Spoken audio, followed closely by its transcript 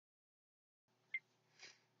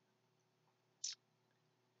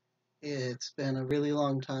It's been a really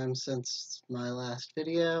long time since my last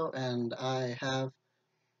video, and I have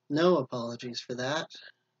no apologies for that.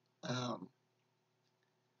 Um,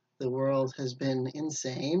 the world has been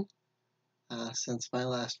insane since my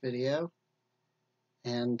last video,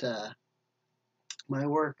 and my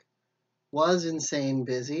work was insane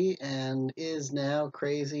busy and is now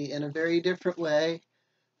crazy in a very different way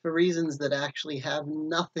for reasons that actually have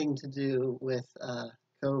nothing to do with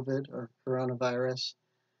COVID or coronavirus.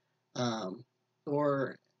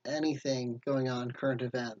 Or anything going on, current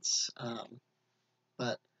events.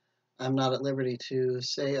 But I'm not at liberty to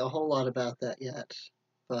say a whole lot about that yet.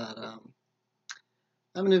 But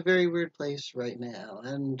I'm in a very weird place right now,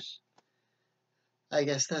 and I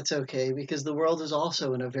guess that's okay because the world is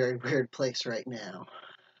also in a very weird place right now.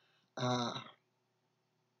 Uh,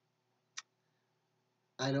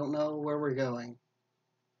 I don't know where we're going.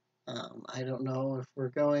 I don't know if we're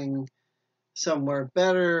going somewhere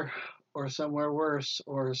better or somewhere worse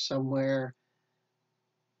or somewhere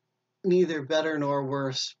neither better nor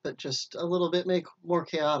worse, but just a little bit more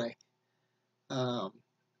chaotic. Um,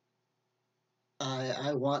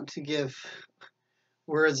 I want to give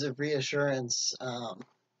words of reassurance.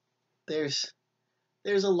 There's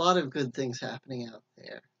there's a lot of good things happening out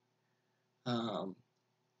there. Um,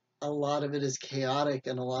 a lot of it is chaotic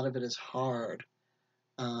and a lot of it is hard.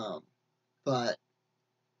 Um, but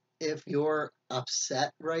if you're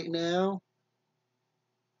upset right now,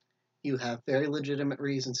 you have very legitimate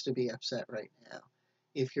reasons to be upset right now.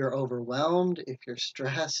 If you're overwhelmed, if you're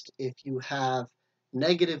stressed, if you have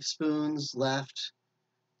negative spoons left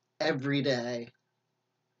every day,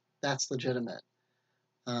 that's legitimate.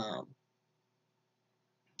 Um,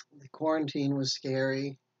 the quarantine was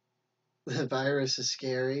scary. The virus is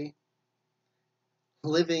scary.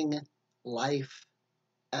 Living life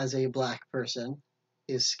as a black person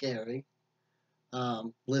is scary.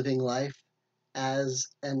 Living life as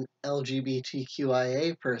an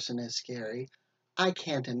LGBTQIA person is scary. I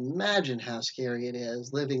can't imagine how scary it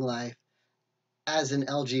is living life as an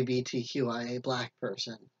LGBTQIA black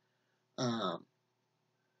person. Um,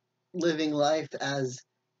 Living life as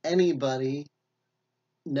anybody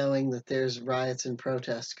knowing that there's riots and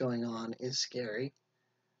protests going on is scary.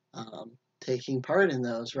 Taking part in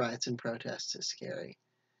those riots and protests is scary.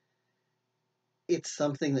 It's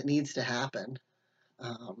something that needs to happen.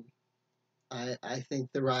 Um, I think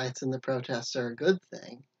the riots and the protests are a good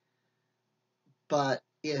thing, but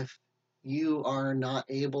if you are not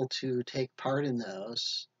able to take part in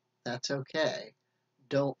those, that's okay.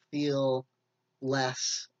 Don't feel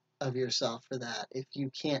less of yourself for that. If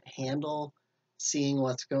you can't handle seeing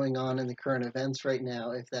what's going on in the current events right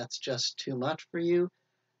now, if that's just too much for you,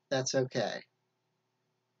 that's okay.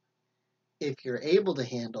 If you're able to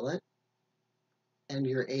handle it and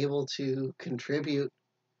you're able to contribute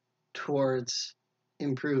towards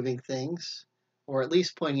improving things, or at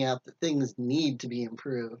least pointing out that things need to be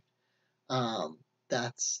improved, um,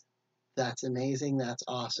 that's amazing. That's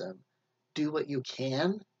awesome. Do what you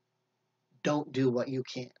can. Don't do what you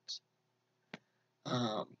can't.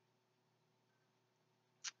 Um,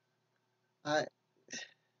 I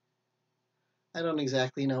I don't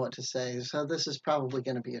exactly know what to say, so this is probably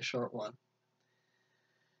going to be a short one.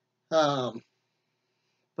 Um,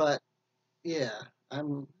 but yeah,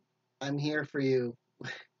 I'm here for you.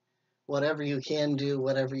 Whatever you can do,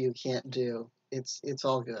 whatever you can't do, it's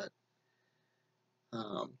all good.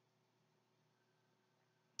 Um,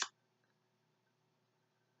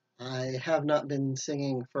 I have not been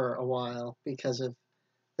singing for a while because of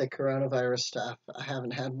the coronavirus stuff. I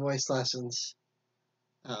haven't had voice lessons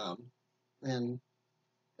in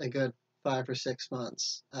a good 5 or 6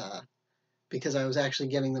 months because I was actually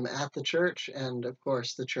getting them at the church, and of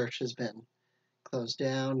course the church has been closed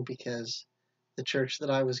down because the church that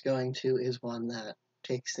I was going to is one that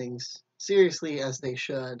takes things seriously as they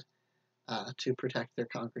should to protect their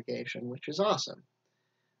congregation, which is awesome.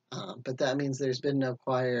 But that means there's been no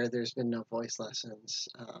choir, there's been no voice lessons.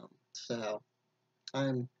 So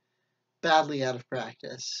I'm badly out of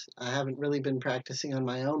practice. I haven't really been practicing on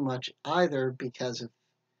my own much either because of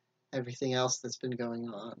everything else that's been going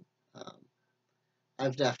on. Um,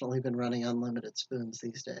 I've definitely been running unlimited spoons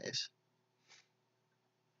these days.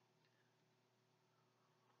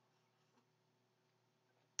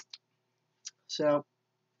 So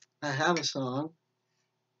I have a song.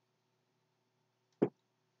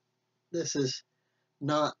 This is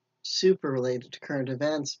not super related to current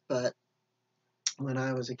events, but when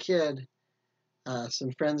I was a kid,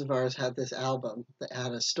 some friends of ours had this album that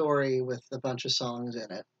had a story with a bunch of songs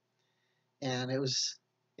in it, and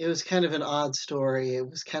it was kind of an odd story. It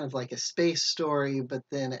was kind of like a space story, but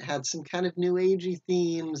then it had some kind of new agey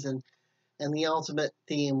themes, and the ultimate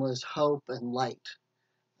theme was hope and light.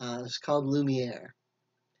 It was called Lumiere,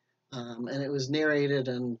 and it was narrated,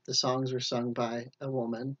 and the songs were sung by a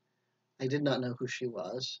woman. I did not know who she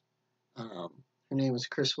was. Her name was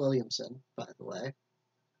Cris Williamson, by the way.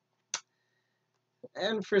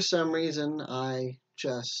 And for some reason, I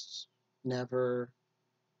just never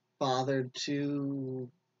bothered to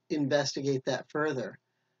investigate that further.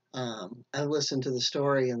 I've listened to the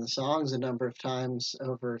story and the songs a number of times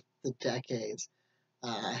over the decades.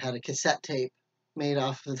 I had a cassette tape made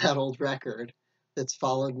off of that old record that's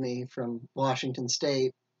followed me from Washington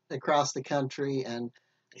State across the country, and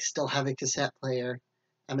I still have a cassette player.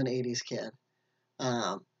 I'm an 80s kid.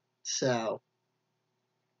 So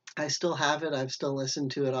I still have it. I've still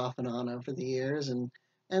listened to it off and on over the years, and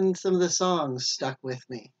some of the songs stuck with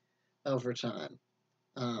me over time.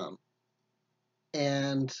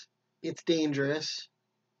 And it's dangerous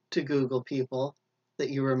to Google people that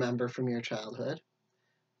you remember from your childhood.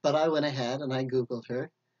 But I went ahead and I Googled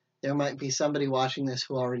her. There might be somebody watching this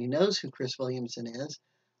who already knows who Cris Williamson is.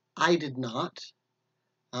 I did not.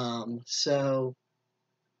 So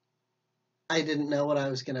I didn't know what I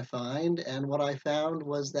was going to find. And what I found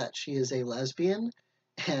was that she is a lesbian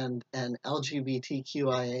and an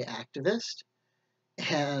LGBTQIA activist,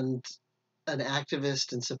 and an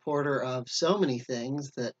activist and supporter of so many things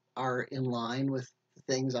that are in line with the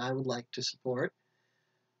things I would like to support.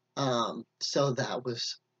 So that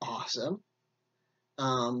was awesome.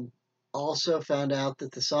 Also found out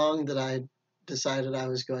that the song that I decided I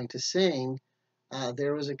was going to sing,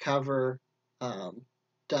 there was a cover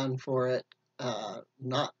done for it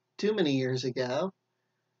not too many years ago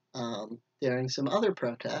during some other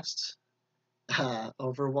protests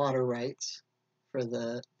over water rights for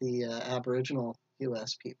the Aboriginal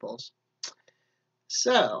U.S. peoples.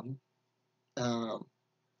 So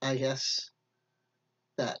I guess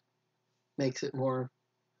that makes it more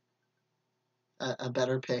a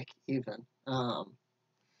better pick even.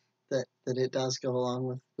 That it does go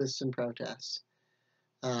along with some protests.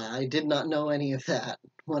 I did not know any of that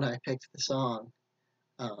when I picked the song.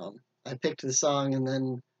 I picked the song and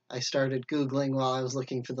then I started Googling while I was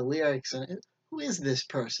looking for the lyrics, and who is this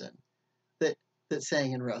person that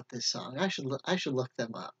sang and wrote this song? I should look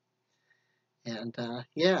them up. And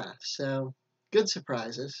yeah, so good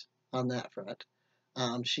surprises on that front.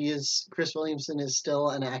 Cris Williamson is still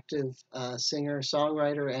an active singer,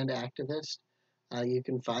 songwriter, and activist. You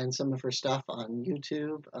can find some of her stuff on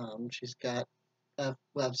YouTube. She's got a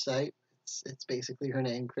website. It's basically her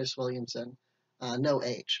name, Cris Williamson. No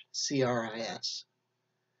H, Cris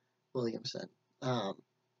Williamson.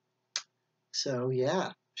 So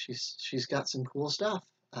yeah, she's got some cool stuff.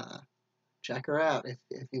 Check her out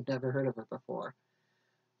if you've never heard of her before.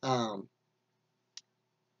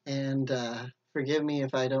 And forgive me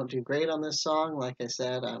if I don't do great on this song. Like I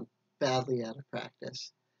said, I'm badly out of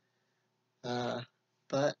practice.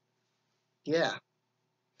 But yeah.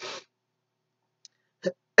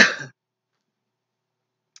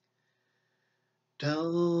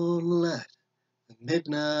 Don't let the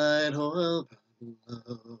midnight oil burn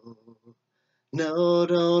low. No,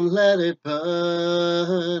 don't let it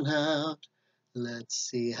burn out. Let's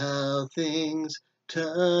see how things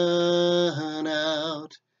turn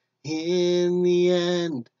out. In the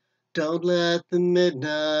end, don't let the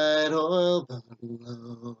midnight oil burn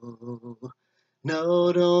low.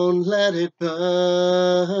 No, don't let it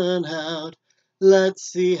burn out. Let's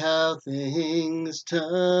see how things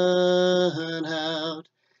turn out.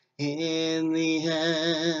 In the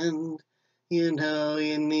end, you know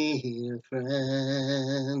you need a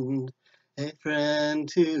friend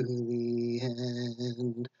to the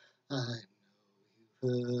end. I know you've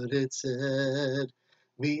heard it said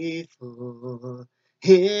before.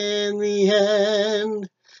 In the end,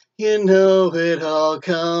 you know it all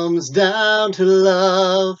comes down to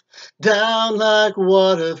love, down like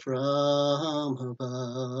water from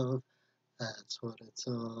above. That's what it's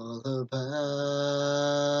all about.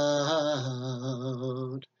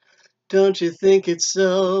 Don't you think it's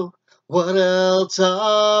so? What else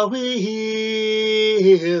are we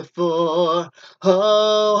here for?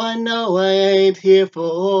 Oh, I know I ain't here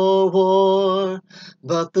for war,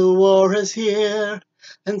 but the war is here,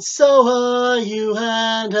 and so are you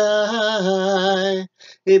and I.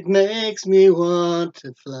 It makes me want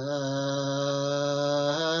to fly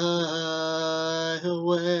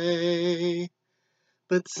away,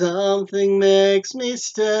 but something makes me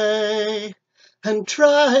stay. and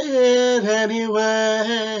try it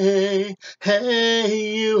anyway.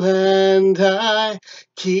 Hey, you and I,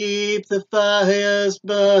 keep the fires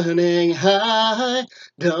burning high.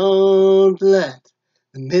 Don't let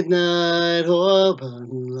the midnight oil burn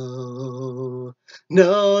low.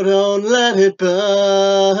 No, don't let it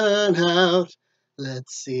burn out.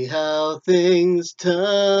 Let's see how things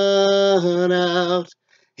turn out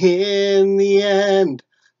in the end.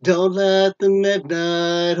 Don't let the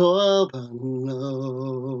midnight oil burn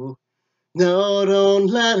low. No, don't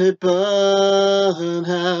let it burn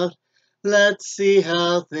out. Let's see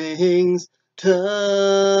how things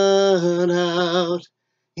turn out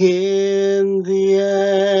in the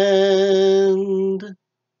end.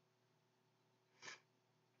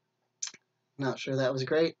 Not sure that was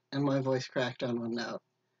great, and my voice cracked on one note.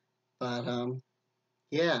 But,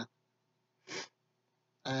 yeah,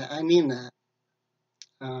 I mean that.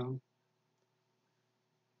 Um,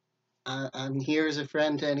 I'm here as a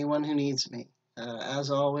friend to anyone who needs me.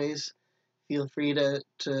 As always, feel free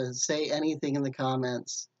to say anything in the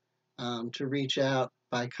comments, to reach out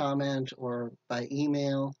by comment or by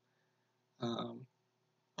email. Um,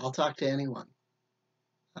 I'll talk to anyone.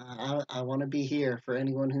 I want to be here for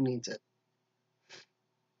anyone who needs it.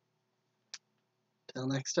 Till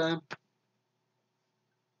next time.